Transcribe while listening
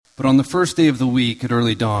But on the first day of the week at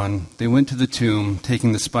early dawn, they went to the tomb,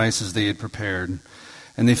 taking the spices they had prepared.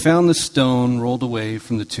 And they found the stone rolled away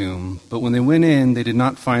from the tomb. But when they went in, they did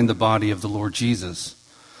not find the body of the Lord Jesus.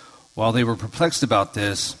 While they were perplexed about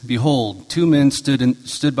this, behold, two men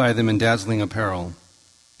stood by them in dazzling apparel.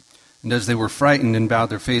 And as they were frightened and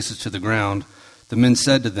bowed their faces to the ground, the men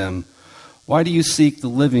said to them, "Why do you seek the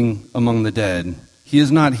living among the dead? He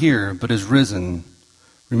is not here, but is risen.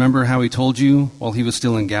 Remember how he told you, while he was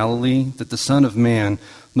still in Galilee, that the Son of Man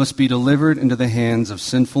must be delivered into the hands of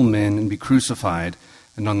sinful men and be crucified,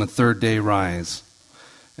 and on the third day rise."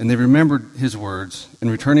 And they remembered his words, and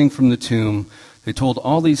returning from the tomb, they told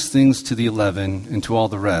all these things to the 11 and to all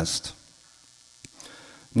the rest.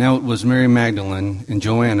 Now it was Mary Magdalene and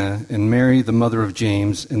Joanna and Mary, the mother of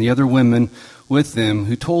James, and the other women with them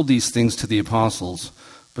who told these things to the apostles.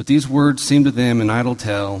 But these words seemed to them an idle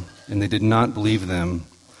tale, and they did not believe them.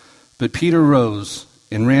 But Peter rose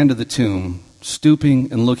and ran to the tomb.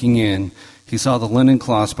 Stooping and looking in, he saw the linen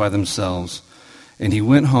cloths by themselves, and he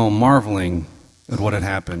went home marveling at what had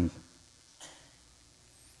happened.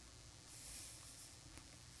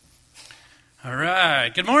 All right.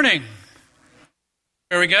 Good morning.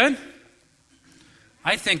 Are we good?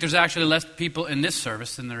 I think there's actually less people in this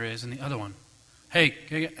service than there is in the other one. Hey,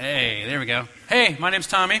 there we go. Hey, my name's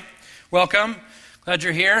Tommy. Welcome. Glad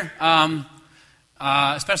you're here.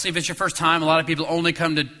 Especially if it's your first time. A lot of people only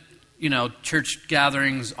come to, church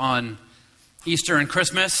gatherings on Easter and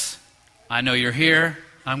Christmas. I know you're here.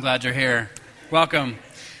 I'm glad you're here. Welcome.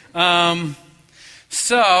 I'm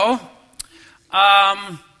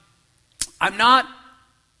not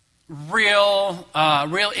real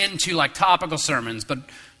into like topical sermons, but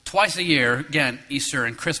twice a year, again, Easter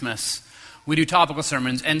and Christmas, we do topical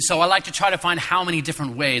sermons. And so I like to try to find how many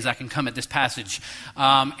different ways I can come at this passage.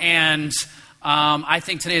 I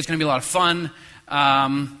think today is going to be a lot of fun. We're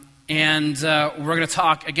going to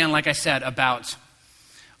talk, again, like I said, about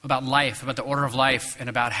life, about the order of life, and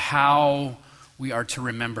about how we are to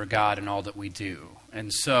remember God in all that we do.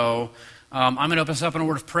 And so I'm going to open us up in a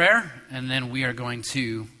word of prayer, and then we are going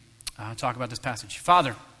to talk about this passage.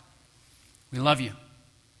 Father, we love you.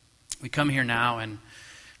 We come here now, and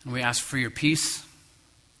we ask for your peace.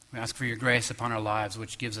 We ask for your grace upon our lives,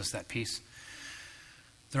 which gives us that peace.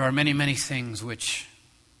 There are many, many things which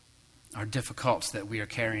are difficult that we are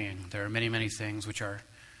carrying. There are many, many things which are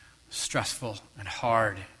stressful and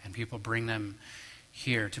hard, and people bring them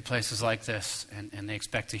here to places like this, and they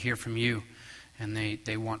expect to hear from you, and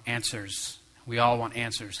they want answers. We all want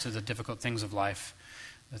answers to the difficult things of life,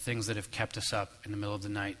 the things that have kept us up in the middle of the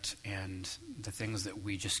night, and the things that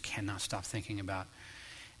we just cannot stop thinking about.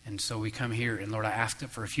 And so we come here, and Lord, I ask that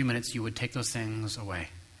for a few minutes you would take those things away,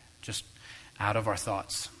 just out of our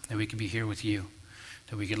thoughts, that we could be here with you,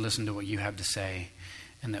 that we could listen to what you have to say,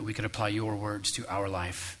 and that we could apply your words to our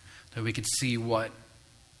life, that we could see what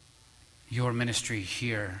your ministry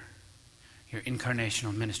here, your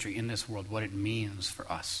incarnational ministry in this world, what it means for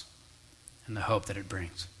us, and the hope that it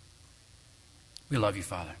brings. We love you,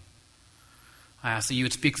 Father. I ask that you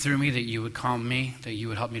would speak through me, that you would calm me, that you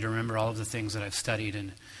would help me to remember all of the things that I've studied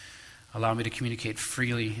and allow me to communicate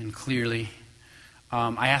freely and clearly.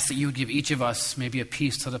 I ask that you would give each of us maybe a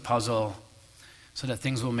piece to the puzzle so that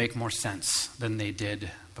things will make more sense than they did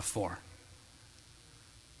before.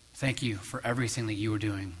 Thank you for everything that you are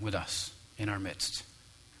doing with us in our midst.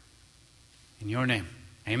 In your name,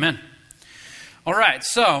 amen. All right,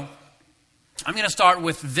 so I'm going to start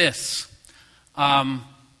with this.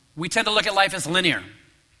 We tend to look at life as linear.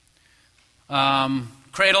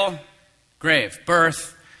 Cradle, grave,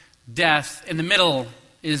 birth, death. In the middle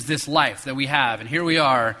is this life that we have. And here we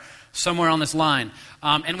are somewhere on this line.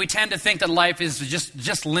 And we tend to think that life is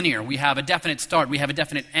just linear. We have a definite start. We have a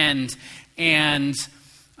definite end. And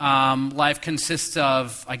life consists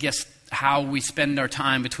of, I guess, how we spend our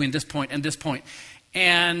time between this point and this point.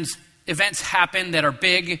 And events happen that are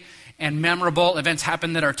big and memorable. Events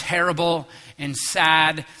happen that are terrible and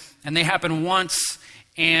sad. And they happen once.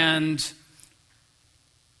 And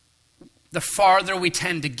the farther we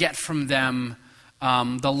tend to get from them,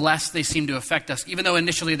 the less they seem to affect us, even though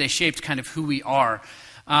initially they shaped kind of who we are.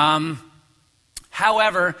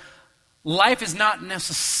 However, life is not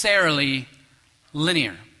necessarily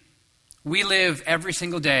linear. We live every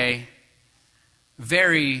single day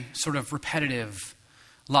very sort of repetitive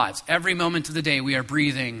lives. Every moment of the day we are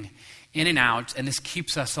breathing in and out, and this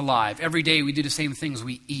keeps us alive. Every day we do the same things.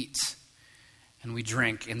 We eat and we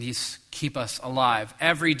drink, and these keep us alive.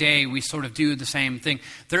 Every day we sort of do the same thing.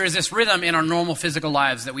 There is this rhythm in our normal physical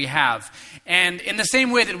lives that we have. And in the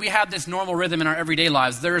same way that we have this normal rhythm in our everyday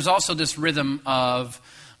lives, there is also this rhythm of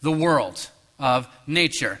the world, of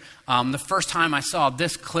nature. The first time I saw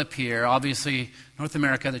this clip here, obviously North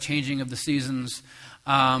America, the changing of the seasons.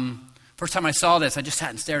 First time I saw this, I just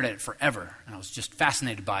sat and stared at it forever, and I was just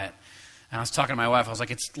fascinated by it. And I was talking to my wife, I was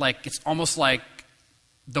like, it's almost like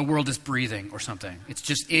the world is breathing or something. It's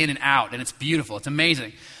just in and out, and it's beautiful. It's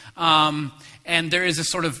amazing. And there is this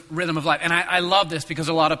sort of rhythm of life. And I love this because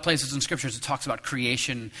a lot of places in scriptures it talks about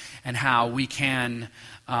creation and how we can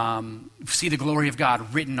see the glory of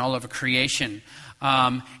God written all over creation.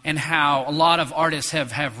 And how a lot of artists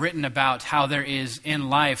have written about how there is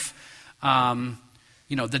in life,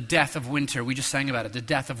 the death of winter. We just sang about it. The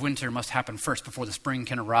death of winter must happen first before the spring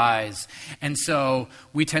can arise. And so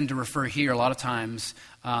we tend to refer here a lot of times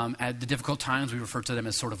at the difficult times, we refer to them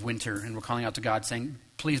as sort of winter. And we're calling out to God saying,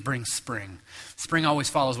 please bring spring. Spring always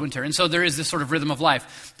follows winter. And so there is this sort of rhythm of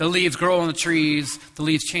life. The leaves grow on the trees. The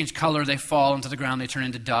leaves change color. They fall into the ground. They turn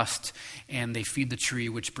into dust. And they feed the tree,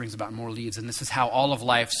 which brings about more leaves. And this is how all of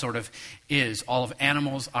life sort of is. All of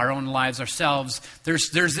animals, our own lives, ourselves.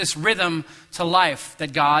 There's this rhythm to life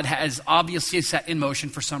that God has obviously set in motion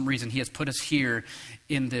for some reason. He has put us here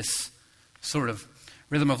in this sort of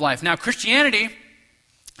rhythm of life. Now, Christianity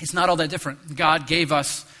is not all that different. God gave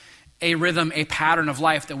us a rhythm, a pattern of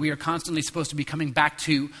life that we are constantly supposed to be coming back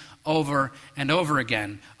to over and over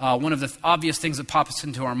again. One of the obvious things that pops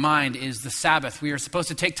into our mind is the Sabbath. We are supposed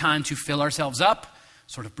to take time to fill ourselves up,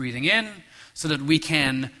 sort of breathing in, so that we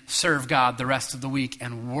can serve God the rest of the week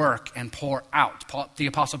and work and pour out. The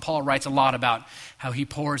Apostle Paul writes a lot about how he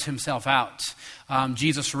pours himself out.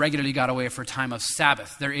 Jesus regularly got away for a time of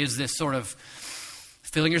Sabbath. There is this sort of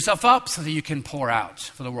filling yourself up so that you can pour out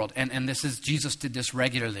for the world. And Jesus did this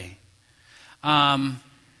regularly. And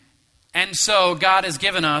so God has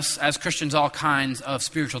given us, as Christians, all kinds of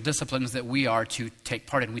spiritual disciplines that we are to take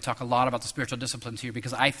part in. We talk a lot about the spiritual disciplines here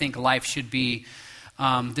because I think life should be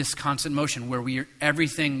this constant motion where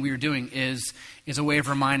everything we are doing is a way of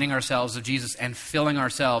reminding ourselves of Jesus and filling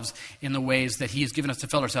ourselves in the ways that he has given us to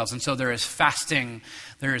fill ourselves. And so there is fasting,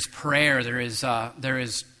 there is prayer, there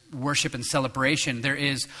is worship and celebration. There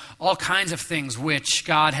is all kinds of things which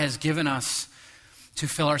God has given us to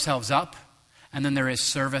fill ourselves up. And then there is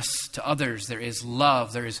service to others. There is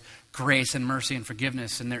love. There is grace and mercy and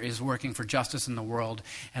forgiveness. And there is working for justice in the world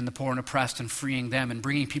and the poor and oppressed and freeing them and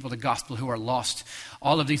bringing people to the gospel who are lost.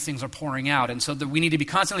 All of these things are pouring out. And so we need to be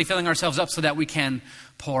constantly filling ourselves up so that we can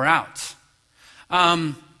pour out.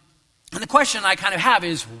 And the question I kind of have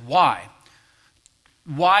is why?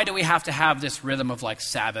 Why do we have to have this rhythm of like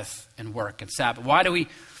Sabbath and work and Sabbath?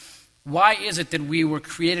 Why is it that we were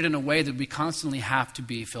created in a way that we constantly have to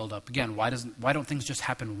be filled up? Again, why don't things just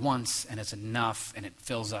happen once and it's enough and it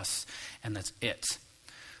fills us and that's it?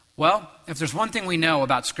 Well, if there's one thing we know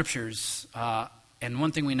about scriptures and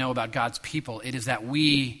one thing we know about God's people, it is that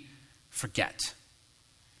we forget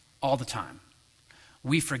all the time.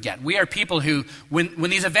 We forget. We are people who, when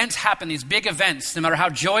these events happen, these big events, no matter how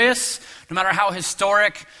joyous, no matter how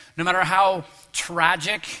historic, no matter how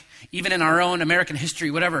tragic, even in our own American history,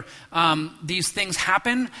 whatever, these things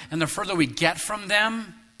happen, and the further we get from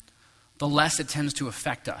them, the less it tends to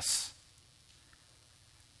affect us.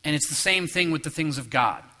 And it's the same thing with the things of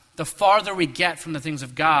God. The farther we get from the things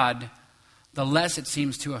of God, the less it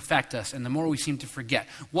seems to affect us, and the more we seem to forget.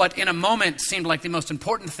 What in a moment seemed like the most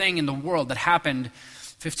important thing in the world that happened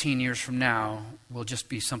 15 years from now will just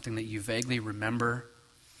be something that you vaguely remember,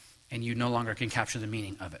 and you no longer can capture the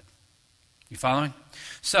meaning of it. You following?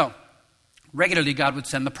 So, regularly God would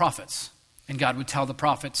send the prophets, and God would tell the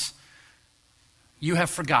prophets, you have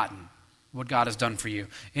forgotten what God has done for you.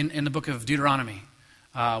 In the book of Deuteronomy,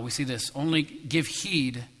 we see this, only give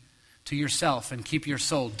heed to yourself and keep your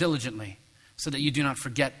soul diligently, so that you do not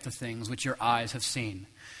forget the things which your eyes have seen,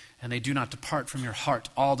 and they do not depart from your heart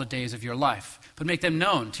all the days of your life, but make them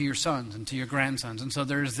known to your sons and to your grandsons. And so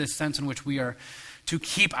there is this sense in which we are to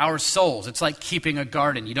keep our souls. It's like keeping a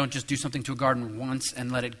garden. You don't just do something to a garden once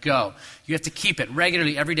and let it go. You have to keep it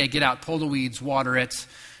regularly, every day. Get out, pull the weeds, water it,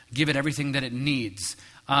 give it everything that it needs.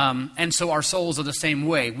 And so our souls are the same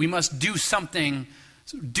way. We must do some kind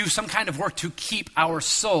of work to keep our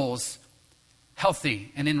souls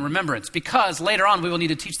healthy and in remembrance, because later on we will need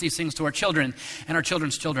to teach these things to our children and our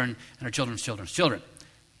children's children and our children's children's children.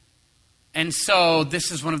 And so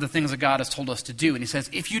this is one of the things that God has told us to do. And he says,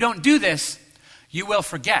 if you don't do this, you will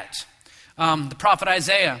forget. The prophet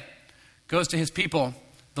Isaiah goes to his people,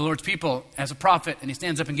 the Lord's people, as a prophet, and he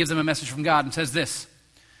stands up and gives them a message from God and says this,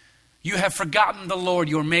 you have forgotten the Lord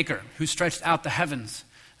your maker, who stretched out the heavens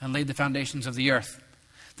and laid the foundations of the earth.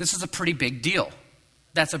 This is a pretty big deal.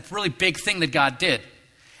 That's a really big thing that God did.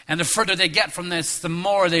 And the further they get from this, the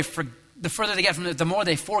more they forget,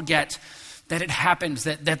 that it happens,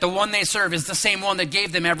 that the one they serve is the same one that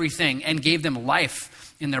gave them everything and gave them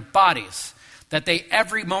life in their bodies, that they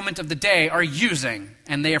every moment of the day are using,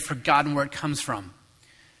 and they have forgotten where it comes from.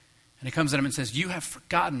 And he comes at them and says, you have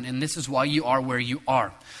forgotten, and this is why you are where you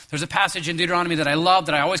are. There's a passage in Deuteronomy that I love,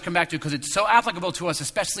 that I always come back to because it's so applicable to us,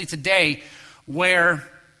 especially today, where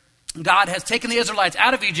God has taken the Israelites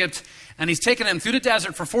out of Egypt, and he's taken them through the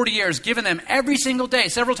desert for 40 years, given them every single day,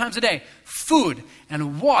 several times a day, food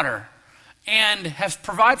and water, and has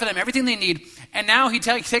provided for them everything they need. And now he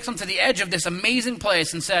takes them to the edge of this amazing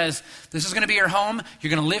place and says, this is going to be your home, you're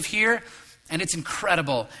going to live here, and it's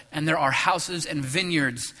incredible. And there are houses and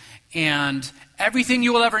vineyards and everything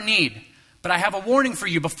you will ever need. But I have a warning for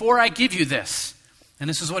you before I give you this. And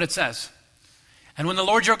this is what it says. And when the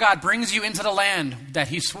Lord your God brings you into the land that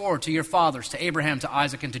he swore to your fathers, to Abraham, to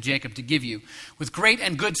Isaac, and to Jacob to give you, with great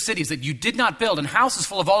and good cities that you did not build, and houses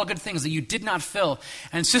full of all good things that you did not fill,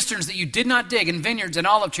 and cisterns that you did not dig, and vineyards and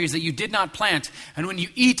olive trees that you did not plant, and when you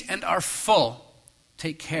eat and are full,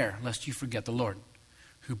 take care lest you forget the Lord,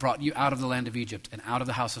 who brought you out of the land of Egypt and out of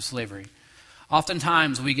the house of slavery.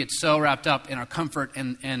 Oftentimes we get so wrapped up in our comfort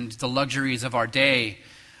and the luxuries of our day,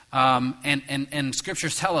 and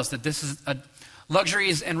scriptures tell us that this is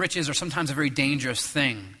luxuries and riches are sometimes a very dangerous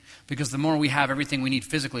thing, because the more we have everything we need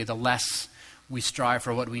physically, the less we strive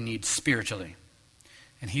for what we need spiritually.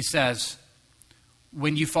 And he says,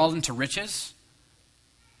 when you fall into riches,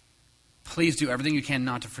 please do everything you can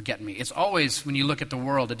not to forget me. It's always, when you look at the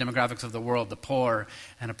world, the demographics of the world, the poor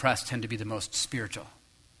and oppressed tend to be the most spiritual.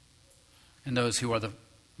 And those who are the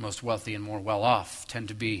most wealthy and more well-off tend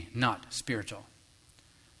to be not spiritual.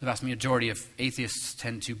 The vast majority of atheists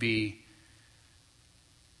tend to be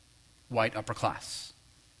white upper class.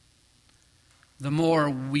 The more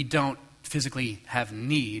we don't physically have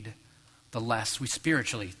need, the less we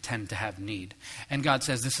spiritually tend to have need. And God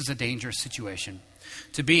says this is a dangerous situation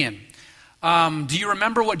to be in. Do you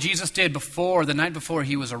remember what Jesus did the night before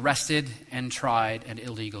he was arrested and tried and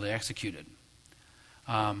illegally executed?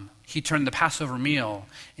 He turned the Passover meal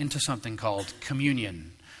into something called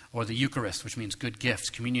communion, or the Eucharist, which means good gifts.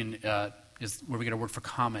 Communion is where we get a word for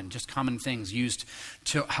common, just common things used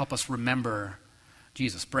to help us remember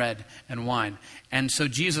Jesus, bread and wine. And so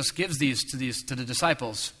Jesus gives these to the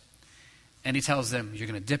disciples, and he tells them, you're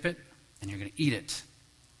going to dip it and you're going to eat it.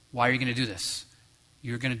 Why are you going to do this?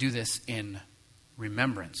 You're going to do this in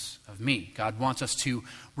remembrance of me. God wants us to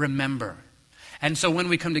remember. And so when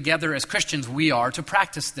we come together as Christians, we are to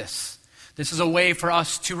practice this. This is a way for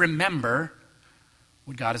us to remember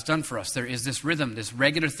what God has done for us. There is this rhythm, this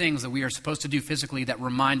regular things that we are supposed to do physically that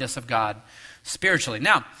remind us of God spiritually.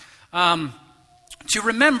 Now, to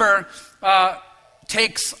remember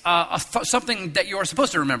takes something that you are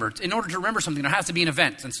supposed to remember. In order to remember something, there has to be an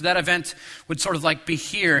event. And so that event would sort of like be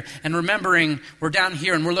here, and remembering, we're down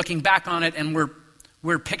here and we're looking back on it, and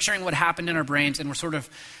we're picturing what happened in our brains, and we're sort of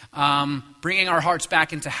bringing our hearts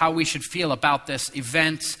back into how we should feel about this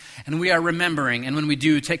event, and we are remembering. And when we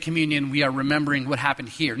do take communion, we are remembering what happened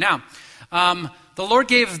here. Now, the Lord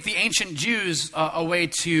gave the ancient Jews a way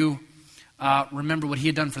to remember what he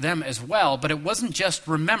had done for them as well, but it wasn't just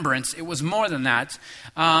remembrance, it was more than that.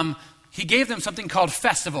 He gave them something called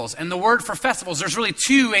festivals. And the word for festivals, there's really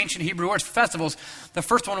two ancient Hebrew words for festivals. The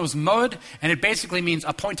first one was moed, and it basically means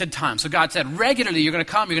appointed time. So God said, regularly you're going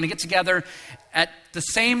to come, you're going to get together at the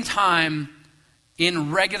same time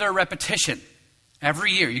in regular repetition.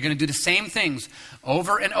 Every year, you're going to do the same things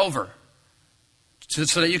over and over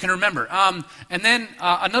so that you can remember. And then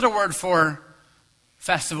another word for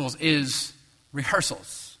festivals is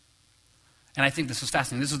rehearsals. And I think this is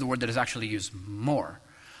fascinating. This is the word that is actually used more.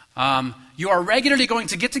 You are regularly going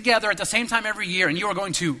to get together at the same time every year, and you are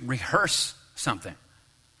going to rehearse something.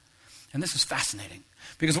 And this is fascinating,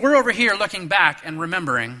 because we're over here looking back and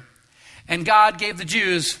remembering, and God gave the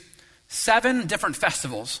Jews 7 different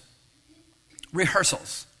festivals,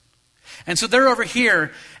 rehearsals. And so they're over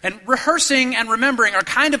here, and rehearsing and remembering are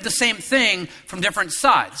kind of the same thing from different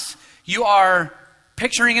sides. You are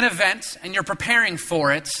picturing an event, and you're preparing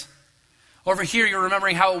for it. Over here, you're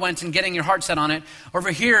remembering how it went and getting your heart set on it. Over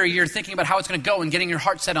here, you're thinking about how it's going to go and getting your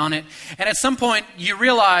heart set on it. And at some point, you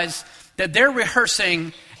realize that they're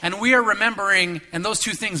rehearsing and we are remembering, and those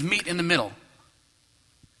two things meet in the middle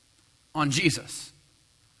on Jesus.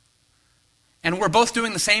 And we're both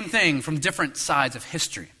doing the same thing from different sides of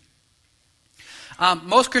history.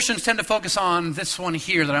 Most Christians tend to focus on this one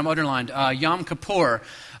here that I'm underlined, Yom Kippur.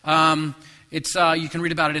 You can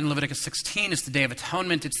read about it in Leviticus 16. It's the Day of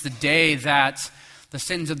Atonement. It's the day that the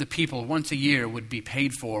sins of the people once a year would be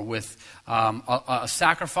paid for with a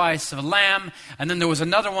sacrifice of a lamb. And then there was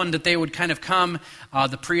another one that they would kind of come.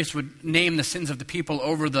 The priest would name the sins of the people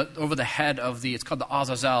over the head of it's called the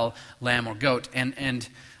Azazel lamb or goat. And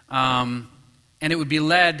it would be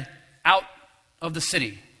led out of the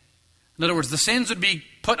city. In other words, the sins would be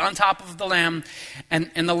put on top of the lamb,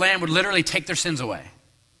 and the lamb would literally take their sins away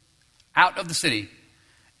out of the city.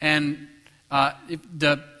 And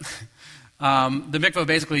the mikvah,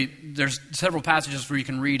 basically, there's several passages where you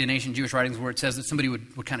can read in ancient Jewish writings where it says that somebody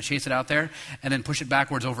would kind of chase it out there and then push it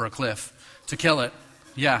backwards over a cliff to kill it.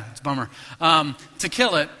 Yeah, it's a bummer. To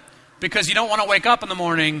kill it, because you don't want to wake up in the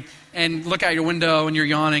morning and look out your window and you're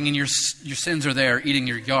yawning and your sins are there eating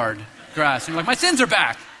your yard grass. And you're like, my sins are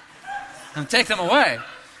back. And take them away.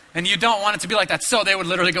 And you don't want it to be like that. So they would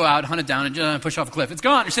literally go out, hunt it down, and push off a cliff. It's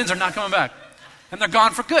gone. Your sins are not coming back. And they're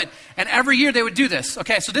gone for good. And every year they would do this.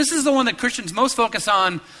 Okay, so this is the one that Christians most focus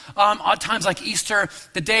on times like Easter,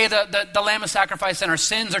 the day the lamb is sacrificed and our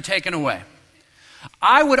sins are taken away.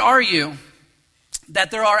 I would argue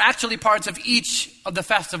that there are actually parts of each of the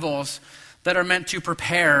festivals that are meant to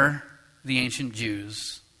prepare the ancient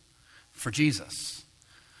Jews for Jesus.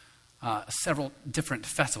 Several different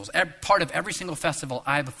festivals. Part of every single festival,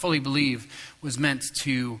 I fully believe, was meant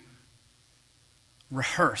to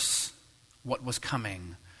rehearse what was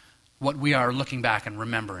coming, what we are looking back and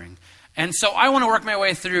remembering. And so I want to work my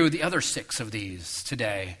way through the other 6 of these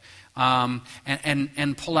today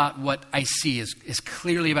and pull out what I see is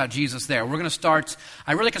clearly about Jesus there. We're going to start,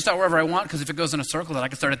 I really can start wherever I want, because if it goes in a circle, then I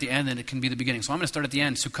can start at the end and it can be the beginning. So I'm going to start at the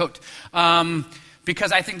end, Sukkot.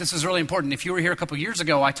 Because I think this is really important. If you were here a couple years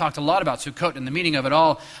ago, I talked a lot about Sukkot and the meaning of it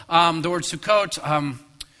all. The word Sukkot,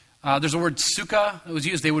 there's a word sukkah that was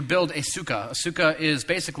used. They would build a sukkah. A sukkah is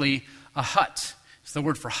basically a hut. It's the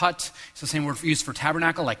word for hut. It's the same word used for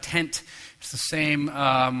tabernacle, like tent. It's the same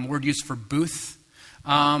word used for booth.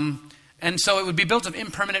 And so it would be built of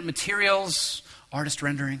impermanent materials, artist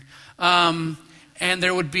rendering. And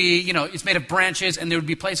there would be, it's made of branches, and there would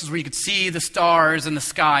be places where you could see the stars and the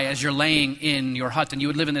sky as you're laying in your hut, and you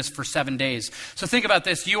would live in this for 7 days. So think about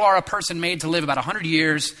this. You are a person made to live about 100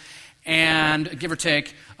 years, and give or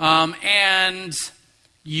take, and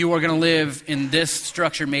you are going to live in this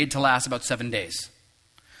structure made to last about 7 days.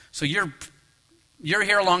 So you're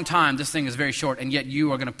here a long time. This thing is very short, and yet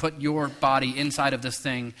you are going to put your body inside of this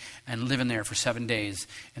thing and live in there for 7 days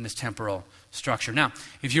in this temporal structure. Now,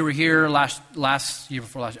 if you were here last year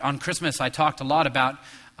before last, on Christmas, I talked a lot about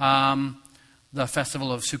the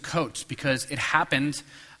festival of Sukkot, because it happened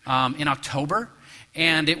in October,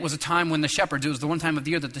 and it was a time when it was the one time of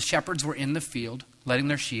the year that the shepherds were in the field letting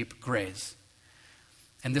their sheep graze.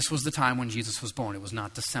 And this was the time when Jesus was born. It was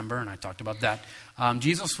not December, and I talked about that.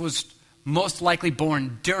 Jesus was most likely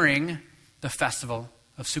born during the festival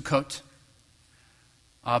of Sukkot,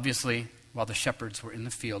 obviously, while the shepherds were in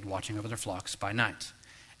the field watching over their flocks by night.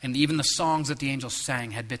 And even the songs that the angels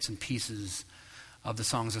sang had bits and pieces of the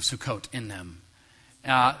songs of Sukkot in them.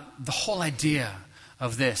 The whole idea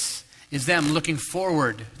of this is them looking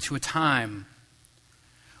forward to a time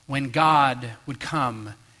when God would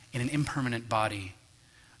come in an impermanent body,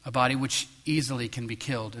 a body which easily can be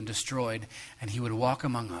killed and destroyed, and he would walk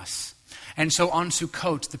among us. And so on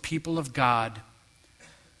Sukkot, the people of God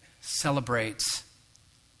celebrates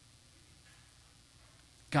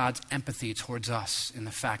God's empathy towards us in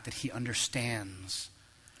the fact that he understands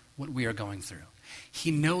what we are going through.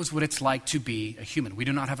 He knows what it's like to be a human. We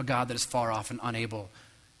do not have a God that is far off and unable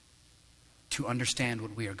to understand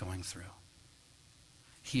what we are going through.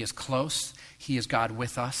 He is close. He is God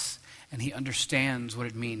with us. And he understands what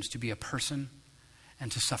it means to be a person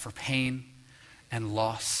and to suffer pain and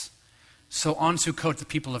loss. So on Sukkot, the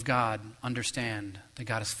people of God understand that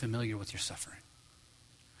God is familiar with your suffering.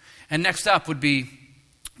 And next up would be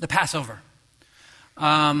the Passover.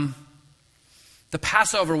 The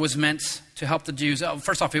Passover was meant to help the Jews.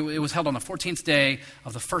 First off, it was held on the 14th day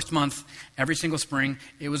of the first month every single spring.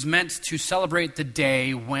 It was meant to celebrate the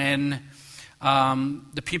day when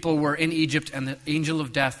the people were in Egypt and the angel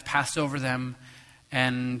of death passed over them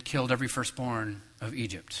and killed every firstborn of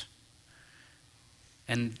Egypt.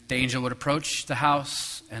 And the angel would approach the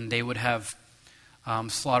house, and they would have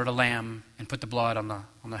slaughtered a lamb and put the blood on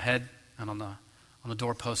the head and on the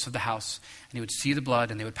doorposts of the house. And he would see the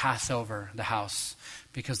blood, and they would pass over the house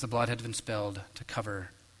because the blood had been spilled to cover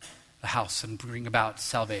the house and bring about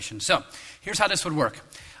salvation. So here's how this would work.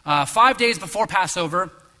 5 days before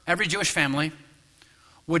Passover, every Jewish family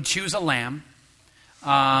would choose a lamb,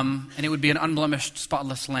 and it would be an unblemished,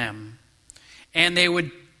 spotless lamb. And they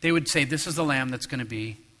would say, this is the lamb that's going to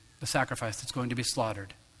be the sacrifice that's going to be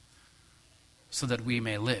slaughtered so that we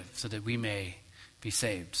may live, so that we may be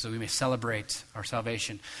saved, so we may celebrate our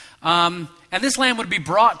salvation. And this lamb would be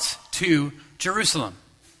brought to Jerusalem.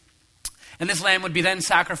 And this lamb would be then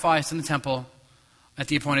sacrificed in the temple at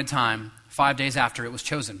the appointed time, 5 days after it was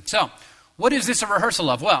chosen. So, what is this a rehearsal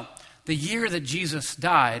of? Well, the year that Jesus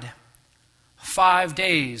died, 5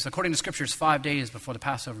 days, according to Scriptures, 5 days before the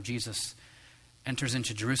Passover, Jesus enters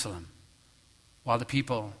into Jerusalem while the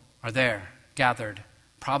people are there, gathered,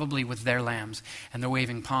 probably with their lambs, and they're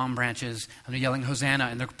waving palm branches, and they're yelling Hosanna,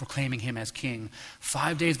 and they're proclaiming him as king.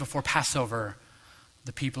 5 days before Passover,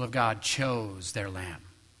 the people of God chose their lamb.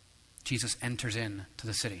 Jesus enters into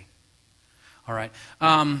the city. All right.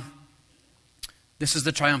 This is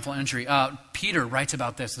the triumphal entry. Peter writes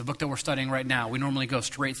about this, the book that we're studying right now. We normally go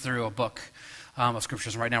straight through a book of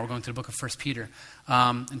Scriptures. Right now we're going through the book of 1 Peter.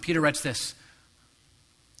 And Peter writes this: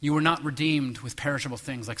 "You were not redeemed with perishable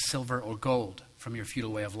things like silver or gold from your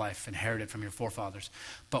feudal way of life, inherited from your forefathers,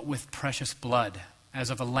 but with precious blood, as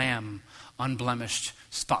of a lamb, unblemished,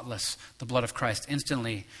 spotless, the blood of Christ."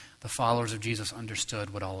 Instantly, the followers of Jesus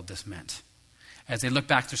understood what all of this meant. As they look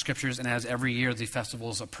back through Scriptures, and as every year the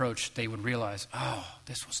festivals approached, they would realize, oh,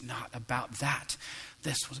 this was not about that.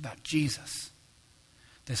 This was about Jesus.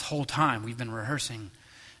 This whole time we've been rehearsing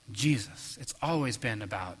Jesus. It's always been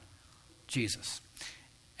about Jesus.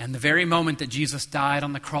 And the very moment that Jesus died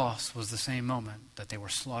on the cross was the same moment that they were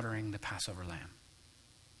slaughtering the Passover lamb.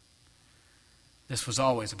 This was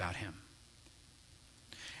always about him.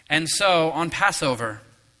 And so on Passover,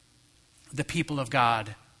 the people of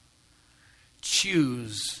God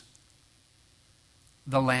choose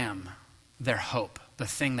the lamb, their hope, the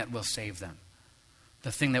thing that will save them,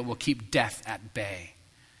 the thing that will keep death at bay.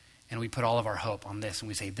 And we put all of our hope on this, and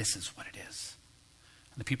we say, this is what it is.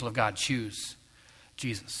 And the people of God choose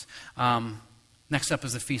Jesus. Next up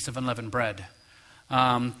is the Feast of Unleavened Bread.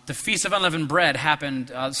 The Feast of Unleavened Bread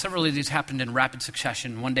happened, several of these happened in rapid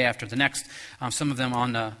succession, one day after the next, some of them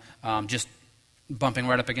on just bumping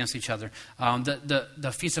right up against each other.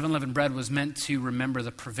 The Feast of Unleavened Bread was meant to remember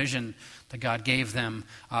the provision that God gave them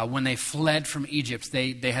when they fled from Egypt.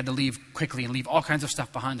 They had to leave quickly and leave all kinds of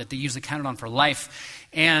stuff behind that they usually counted on for life.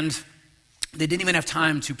 And they didn't even have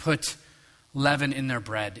time to put leaven in their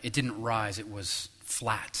bread. It didn't rise. It was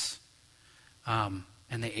flat. And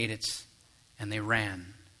they ate it and they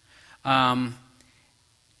ran. And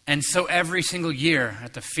so every single year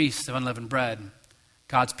at the Feast of Unleavened Bread,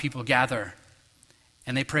 God's people gather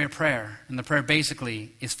and they pray a prayer. And the prayer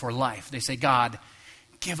basically is for life. They say, God,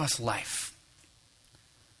 give us life.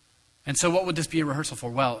 And so what would this be a rehearsal for?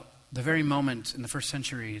 Well, the very moment in the first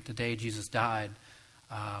century, the day Jesus died,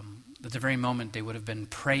 at the very moment they would have been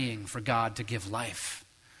praying for God to give life.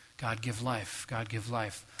 God, give life. God, give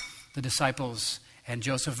life. The disciples and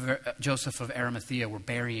Joseph of Arimathea were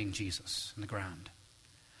burying Jesus in the ground.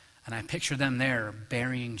 And I picture them there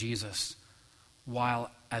burying Jesus while,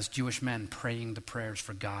 as Jewish men, praying the prayers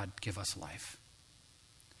for God, give us life.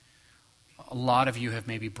 A lot of you have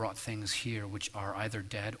maybe brought things here which are either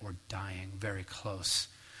dead or dying, very close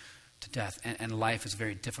to death. And life is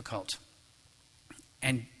very difficult.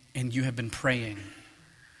 And you have been praying,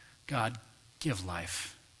 God, give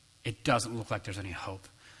life. It doesn't look like there's any hope.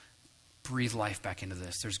 Breathe life back into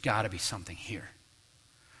this. There's got to be something here.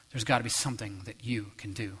 There's got to be something that you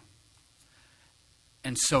can do.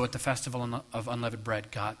 And so at the Festival of Unleavened Bread,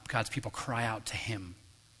 God's people cry out to him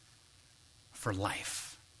for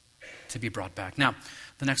life to be brought back. Now,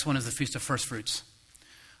 the next one is the Feast of First Fruits.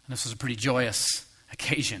 And this was a pretty joyous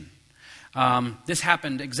occasion. This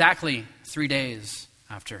happened exactly 3 days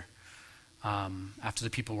after the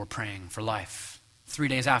people were praying for life. 3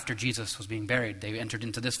 days after Jesus was being buried, they entered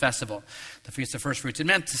into this festival, the Feast of First Fruits. It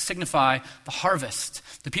meant to signify the harvest.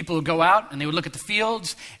 The people would go out and they would look at the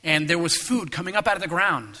fields, and there was food coming up out of the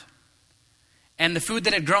ground. And the food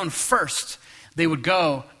that had grown first, they would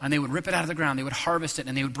go and they would rip it out of the ground. They would harvest it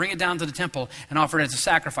and they would bring it down to the temple and offer it as a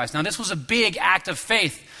sacrifice. Now, this was a big act of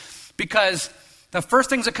faith because the first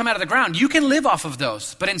things that come out of the ground, you can live off of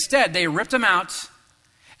those. But instead, they ripped them out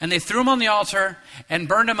and they threw them on the altar and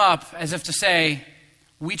burned them up as if to say,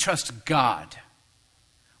 we trust God.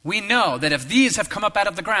 We know that if these have come up out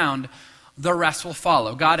of the ground, the rest will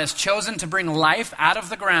follow. God has chosen to bring life out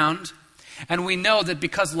of the ground, and we know that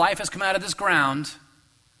because life has come out of this ground,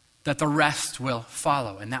 that the rest will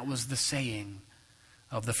follow. And that was the saying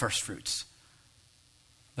of the first fruits.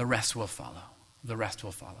 The rest will follow. The rest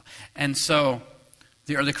will follow. And so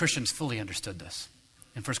the early Christians fully understood this.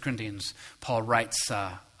 In 1 Corinthians, Paul writes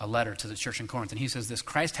a letter to the church in Corinth, and he says this: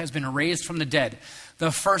 Christ has been raised from the dead,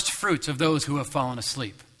 the first fruits of those who have fallen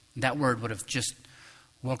asleep. And that word would have just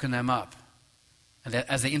woken them up.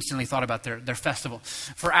 as they instantly thought about their festival.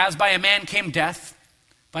 For as by a man came death,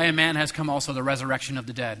 by a man has come also the resurrection of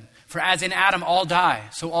the dead. For as in Adam all die,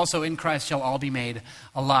 so also in Christ shall all be made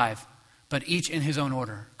alive, but each in his own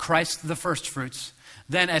order. Christ the firstfruits,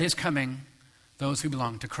 then at his coming, those who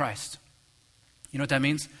belong to Christ. You know what that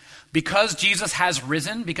means? Because Jesus has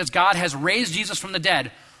risen, because God has raised Jesus from the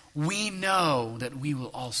dead, we know that we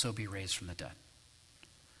will also be raised from the dead.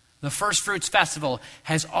 The First Fruits Festival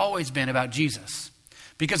has always been about Jesus.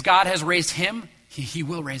 Because God has raised him, he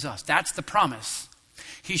will raise us. That's the promise.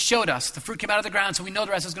 He showed us. The fruit came out of the ground, so we know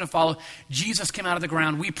the rest is going to follow. Jesus came out of the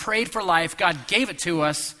ground. We prayed for life. God gave it to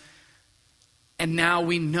us. And now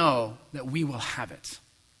we know that we will have it.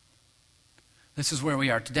 This is where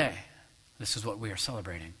we are today. This is what we are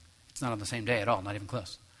celebrating. It's not on the same day at all, not even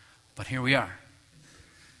close. But here we are.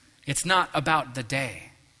 It's not about the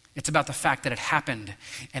day. It's about the fact that it happened,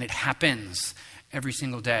 and it happens every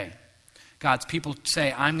single day. God's people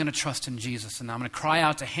say, I'm going to trust in Jesus, and I'm going to cry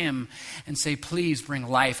out to him and say, please bring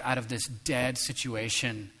life out of this dead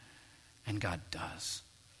situation. And God does.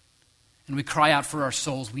 And we cry out for our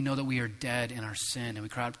souls. We know that we are dead in our sin, and we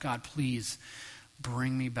cry out, God, please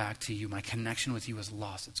bring me back to you. My connection with you is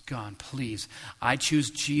lost. It's gone. Please, I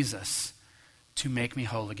choose Jesus to make me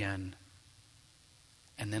whole again.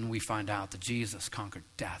 And then we find out that Jesus conquered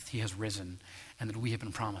death. He has risen, and that we have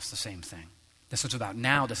been promised the same thing. This is about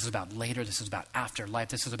now, this is about later, this is about afterlife,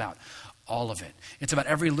 this is about all of it. It's about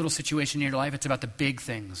every little situation in your life. It's about the big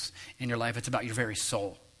things in your life. It's about your very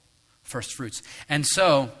soul. First fruits. And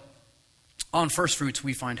so, on first fruits,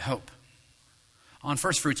 we find hope. On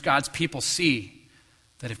first fruits, God's people see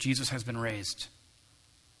that if Jesus has been raised,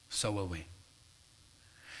 so will we.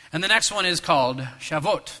 And the next one is called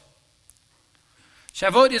Shavuot.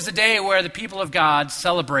 Shavuot is the day where the people of God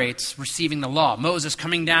celebrates receiving the law. Moses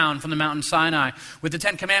coming down from the mountain Sinai with the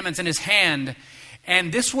 10 Commandments in his hand.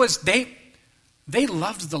 And this was, they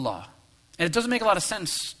loved the law. And it doesn't make a lot of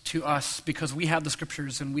sense to us because we have the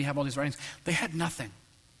scriptures and we have all these writings. They had nothing.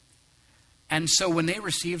 And so when they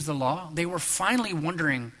received the law, they were finally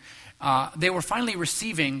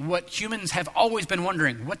receiving what humans have always been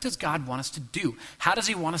wondering. What does God want us to do? How does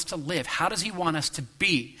he want us to live? How does he want us to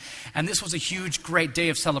be? And this was a huge, great day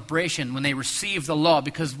of celebration when they received the law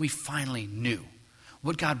because we finally knew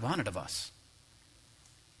what God wanted of us.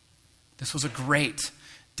 This was a great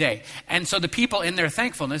day. And so the people in their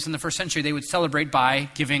thankfulness in the first century, they would celebrate by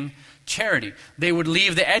giving charity. They would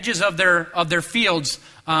leave the edges of their fields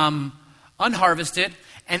unharvested,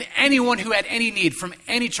 and anyone who had any need from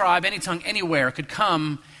any tribe, any tongue, anywhere could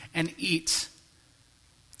come and eat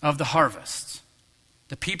of the harvest.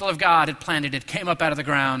 The people of God had planted it, came up out of the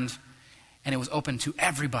ground, and it was open to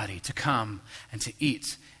everybody to come and to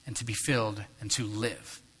eat and to be filled and to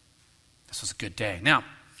live. This was a good day. Now,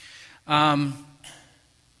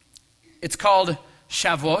 it's called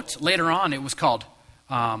Shavuot. Later on, it was called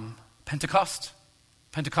Pentecost.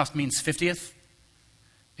 Pentecost means 50th.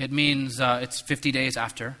 It means it's 50 days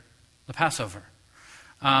after the Passover.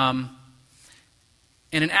 And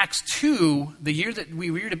in Acts 2, the year that we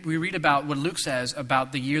read about what Luke says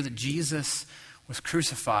about the year that Jesus was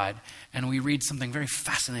crucified, and we read something very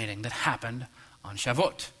fascinating that happened on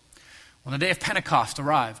Shavuot. When the day of Pentecost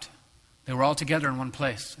arrived, they were all together in one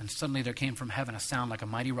place, and suddenly there came from heaven a sound like a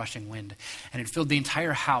mighty rushing wind, and it filled the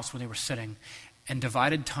entire house where they were sitting, and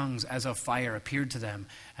divided tongues as of fire appeared to them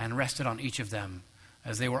and rested on each of them,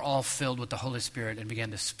 as they were all filled with the Holy Spirit and began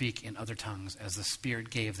to speak in other tongues as the Spirit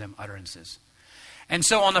gave them utterances. And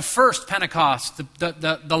so on the first Pentecost,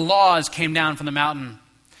 the laws came down from the mountain,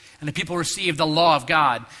 and the people received the law of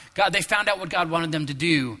God. They found out what God wanted them to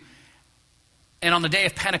do. And on the day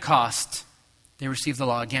of Pentecost, they received the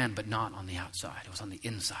law again, but not on the outside. It was on the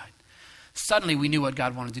inside. Suddenly we knew what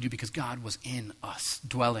God wanted to do because God was in us,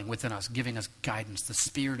 dwelling within us, giving us guidance. The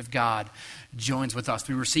Spirit of God joins with us.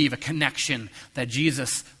 We receive a connection that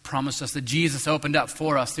Jesus promised us, that Jesus opened up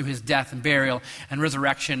for us through his death and burial and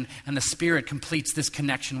resurrection. And the Spirit completes this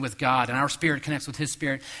connection with God. And our spirit connects with his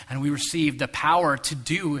Spirit. And we receive the power to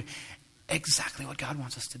do exactly what God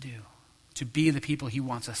wants us to do, to be the people he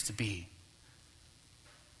wants us to be.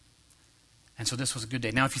 And so this was a good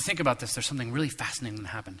day. Now, if you think about this, there's something really fascinating that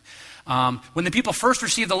happened. When the people first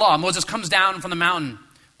received the law, Moses comes down from the mountain.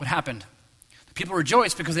 What happened? The people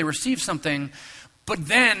rejoiced because they received something, but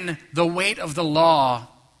then the weight of the law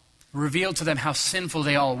revealed to them how sinful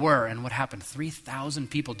they all were. And what happened?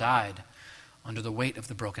 3,000 people died under the weight of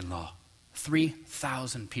the broken law.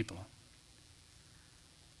 3,000 people.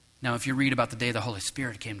 Now, if you read about the day the Holy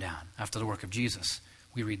Spirit came down after the work of Jesus,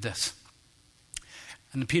 we read this.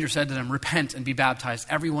 And then Peter said to them, repent and be baptized,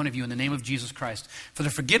 every one of you, in the name of Jesus Christ, for the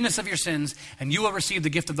forgiveness of your sins, and you will receive the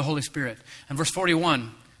gift of the Holy Spirit. And verse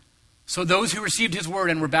 41, so those who received his word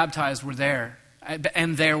and were baptized were there,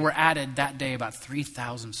 and there were added that day about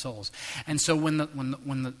 3,000 souls. And so when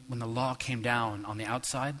the law came down on the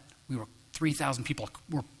outside, 3,000 people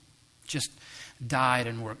were just died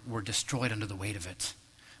and were destroyed under the weight of it.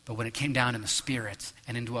 But when it came down in the Spirit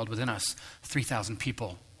and indwelled within us, 3,000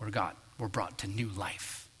 people were brought to new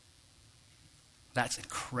life. That's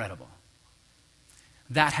incredible.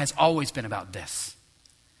 That has always been about this.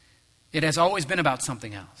 It has always been about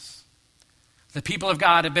something else. The people of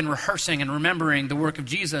God have been rehearsing and remembering the work of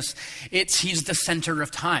Jesus. He's the center of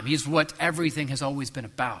time. He's what everything has always been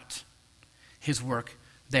about. His work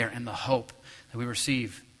there and the hope that we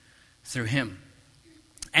receive through him.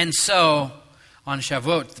 And so, on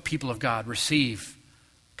Shavuot, the people of God receive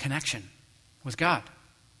connection with God.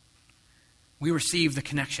 We receive the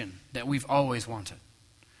connection that we've always wanted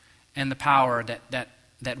and the power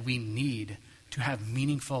that we need to have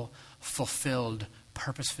meaningful, fulfilled,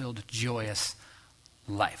 purpose-filled, joyous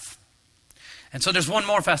life. And so there's one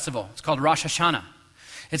more festival. It's called Rosh Hashanah.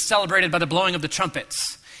 It's celebrated by the blowing of the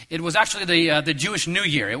trumpets. It was actually the Jewish New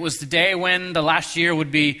Year. It was the day when the last year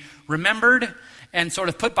would be remembered and sort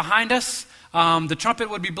of put behind us. The trumpet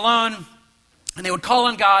would be blown, and they would call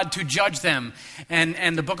on God to judge them.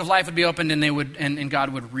 And the book of life would be opened, and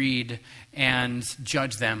God would read and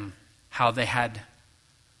judge them, how they had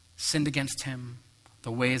sinned against him,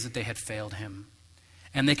 the ways that they had failed him.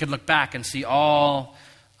 And they could look back and see all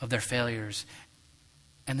of their failures,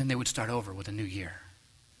 and then they would start over with a new year.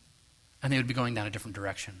 And they would be going down a different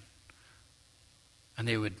direction. And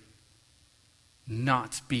they would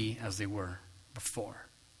not be as they were before.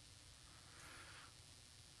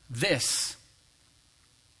 This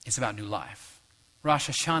is about new life. Rosh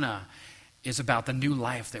Hashanah is about the new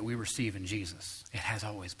life that we receive in Jesus. It has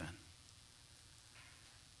always been.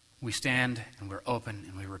 We stand and we're open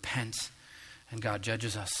and we repent, and God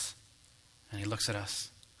judges us, and he looks at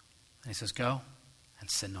us and he says, go and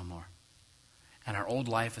sin no more. And our old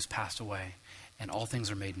life has passed away, and all things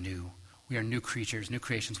are made new. We are new creatures, new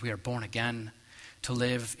creations. We are born again to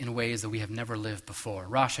live in ways that we have never lived before.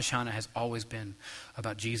 Rosh Hashanah has always been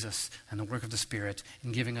about Jesus and the work of the Spirit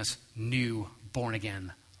in giving us new,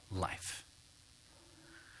 born-again life.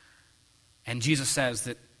 And Jesus says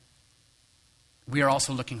that we are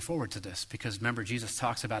also looking forward to this, because remember, Jesus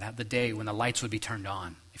talks about the day when the lights would be turned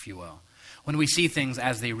on, if you will, when we see things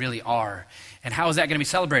as they really are. And how is that going to be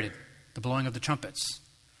celebrated? The blowing of the trumpets.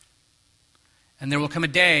 And there will come a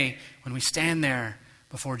day when we stand there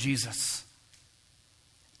before Jesus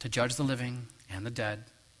to judge the living and the dead.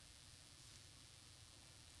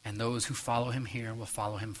 And those who follow him here will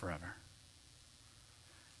follow him forever.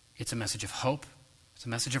 It's a message of hope. It's a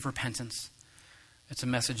message of repentance. It's a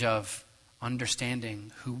message of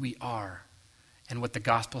understanding who we are and what the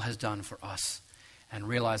gospel has done for us, and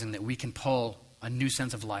realizing that we can pull a new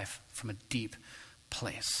sense of life from a deep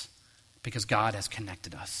place because God has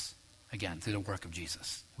connected us again through the work of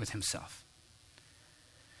Jesus with himself.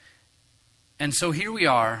 And so here we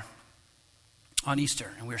are on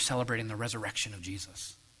Easter, and we're celebrating the resurrection of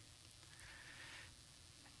Jesus.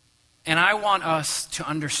 And I want us to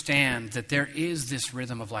understand that there is this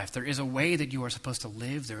rhythm of life. There is a way that you are supposed to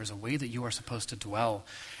live. There is a way that you are supposed to dwell.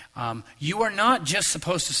 You are not just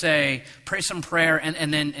supposed to say, pray some prayer,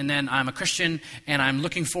 and then I'm a Christian, and I'm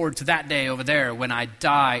looking forward to that day over there when I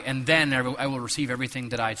die, and then I will receive everything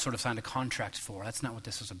that I sort of signed a contract for. That's not what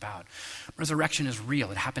this is about. Resurrection is real.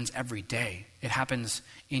 It happens every day. It happens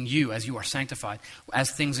in you as you are sanctified, as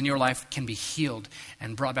things in your life can be healed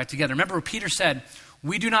and brought back together. Remember what Peter said,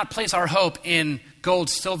 we do not place our hope in gold,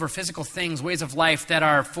 silver, physical things, ways of life that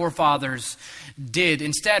our forefathers did.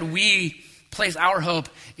 Instead, we place our hope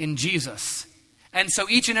in Jesus. And so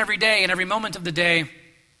each and every day and every moment of the day,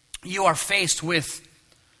 you are faced with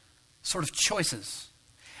sort of choices.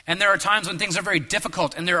 And there are times when things are very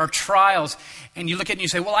difficult and there are trials, and you look at it and you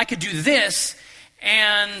say, well, I could do this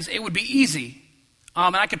and it would be easy.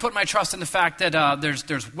 And I can put my trust in the fact that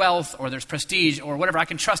there's wealth or there's prestige or whatever. I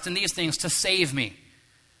can trust in these things to save me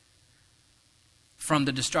from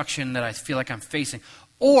the destruction that I feel like I'm facing.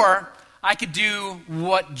 Or I could do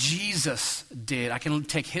what Jesus did. I can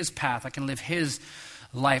take his path. I can live his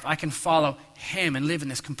life. I can follow him and live in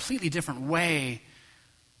this completely different way.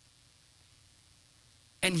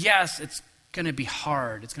 And yes, it's going to be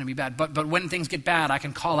hard. It's going to be bad. But when things get bad, I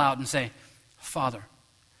can call out and say, Father,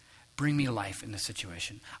 bring me life in this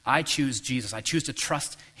situation. I choose Jesus. I choose to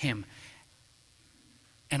trust him.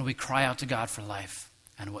 And we cry out to God for life.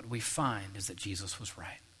 And what we find is that Jesus was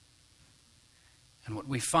right. And what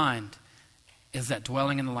we find is that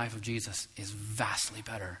dwelling in the life of Jesus is vastly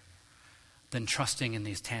better than trusting in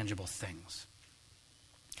these tangible things.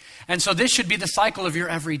 And so this should be the cycle of your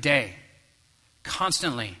everyday,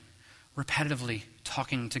 constantly, repetitively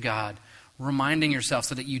talking to God, reminding yourself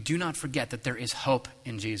so that you do not forget that there is hope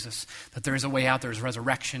in Jesus, that there is a way out, there is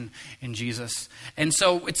resurrection in Jesus. And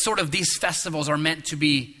so it's sort of these festivals are meant to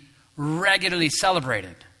be regularly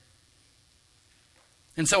celebrated.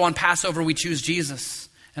 And so on Passover, we choose Jesus.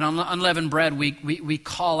 And on unleavened bread, we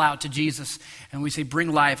call out to Jesus and we say,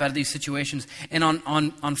 bring life out of these situations. And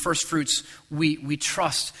on first fruits, we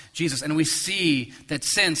trust Jesus. And we see that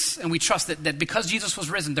we trust that because Jesus was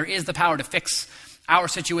risen, there is the power to fix our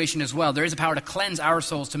situation as well. There is a power to cleanse our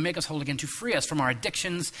souls, to make us whole again, to free us from our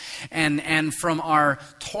addictions and from our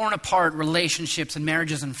torn apart relationships and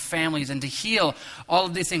marriages and families, and to heal all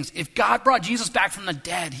of these things. If God brought Jesus back from the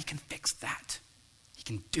dead, he can fix that. He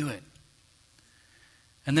can do it.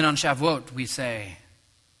 And then on Shavuot, we say,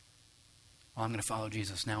 well, I'm going to follow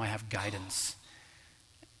Jesus. Now I have guidance.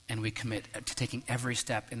 And we commit to taking every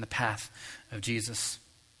step in the path of Jesus.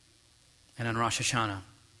 And on Rosh Hashanah,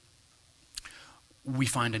 we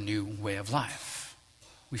find a new way of life.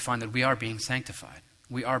 We find that we are being sanctified.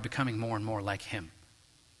 We are becoming more and more like him.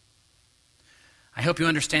 I hope you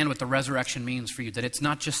understand what the resurrection means for you, that it's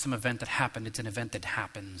not just some event that happened, it's an event that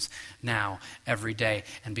happens now, every day.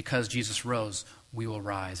 And because Jesus rose, we will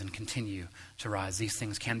rise and continue to rise. These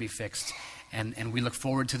things can be fixed. And we look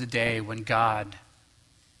forward to the day when God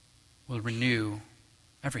will renew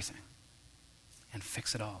everything and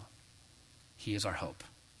fix it all. He is our hope.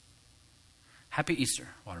 Happy Easter,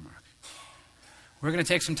 Watermark. We're going to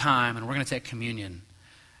take some time and we're going to take communion.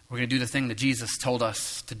 We're going to do the thing that Jesus told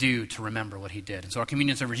us to do to remember what he did. And so our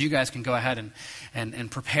communion servers, you guys can go ahead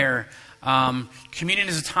and prepare. Communion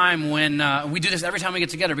is a time when we do this every time we get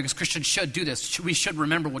together because Christians should do this. We should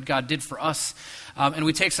remember what God did for us. And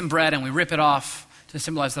we take some bread and we rip it off to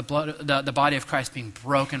symbolize the body of Christ being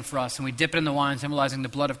broken for us. And we dip it in the wine, symbolizing the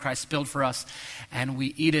blood of Christ spilled for us. And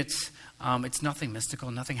we eat it. It's nothing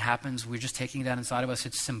mystical. Nothing happens. We're just taking that inside of us.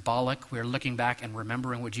 It's symbolic. We're looking back and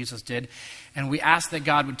remembering what Jesus did. And we ask that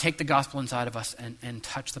God would take the gospel inside of us and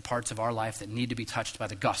touch the parts of our life that need to be touched by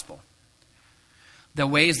the gospel. The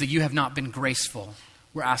ways that you have not been graceful,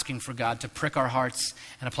 we're asking for God to prick our hearts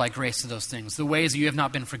and apply grace to those things. The ways that you have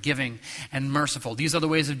not been forgiving and merciful, these are the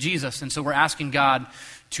ways of Jesus. And so we're asking God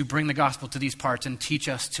to bring the gospel to these parts and teach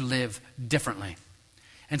us to live differently.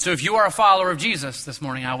 And so if you are a follower of Jesus this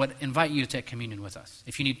morning, I would invite you to take communion with us.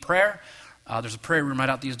 If you need prayer, there's a prayer room right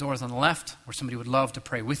out these doors on the left where somebody would love to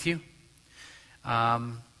pray with you.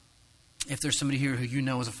 If there's somebody here who you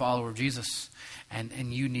know is a follower of Jesus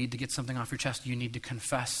and you need to get something off your chest, you need to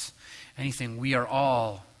confess anything, we are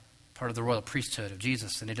all part of the royal priesthood of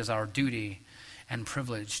Jesus, and it is our duty and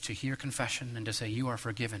privilege to hear confession and to say you are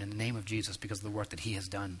forgiven in the name of Jesus because of the work that he has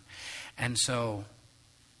done. And so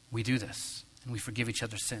we do this. And we forgive each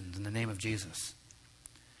other's sins in the name of Jesus.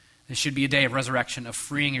 This should be a day of resurrection, of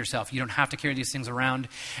freeing yourself. You don't have to carry these things around.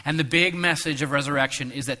 And the big message of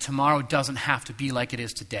resurrection is that tomorrow doesn't have to be like it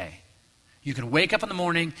is today. You can wake up in the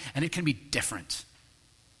morning and it can be different.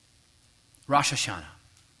 Rosh Hashanah.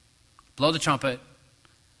 Blow the trumpet.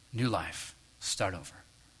 New life. Start over.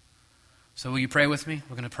 So will you pray with me?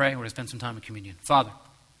 We're going to pray. We're going to spend some time in communion. Father,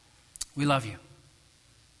 we love you.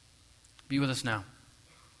 Be with us now.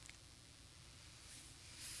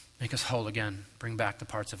 Make us whole again. Bring back the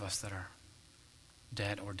parts of us that are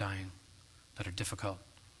dead or dying, that are difficult.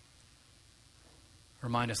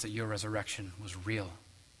 Remind us that your resurrection was real.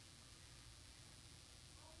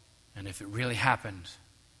 And if it really happened,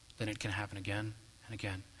 then it can happen again and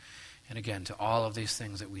again and again to all of these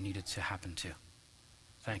things that we needed to happen to.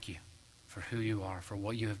 Thank you for who you are, for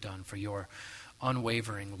what you have done, for your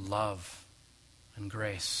unwavering love and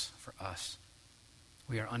grace for us.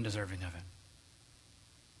 We are undeserving of it.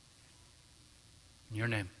 In your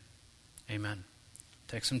name, amen.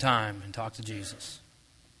 Take some time and talk to Jesus.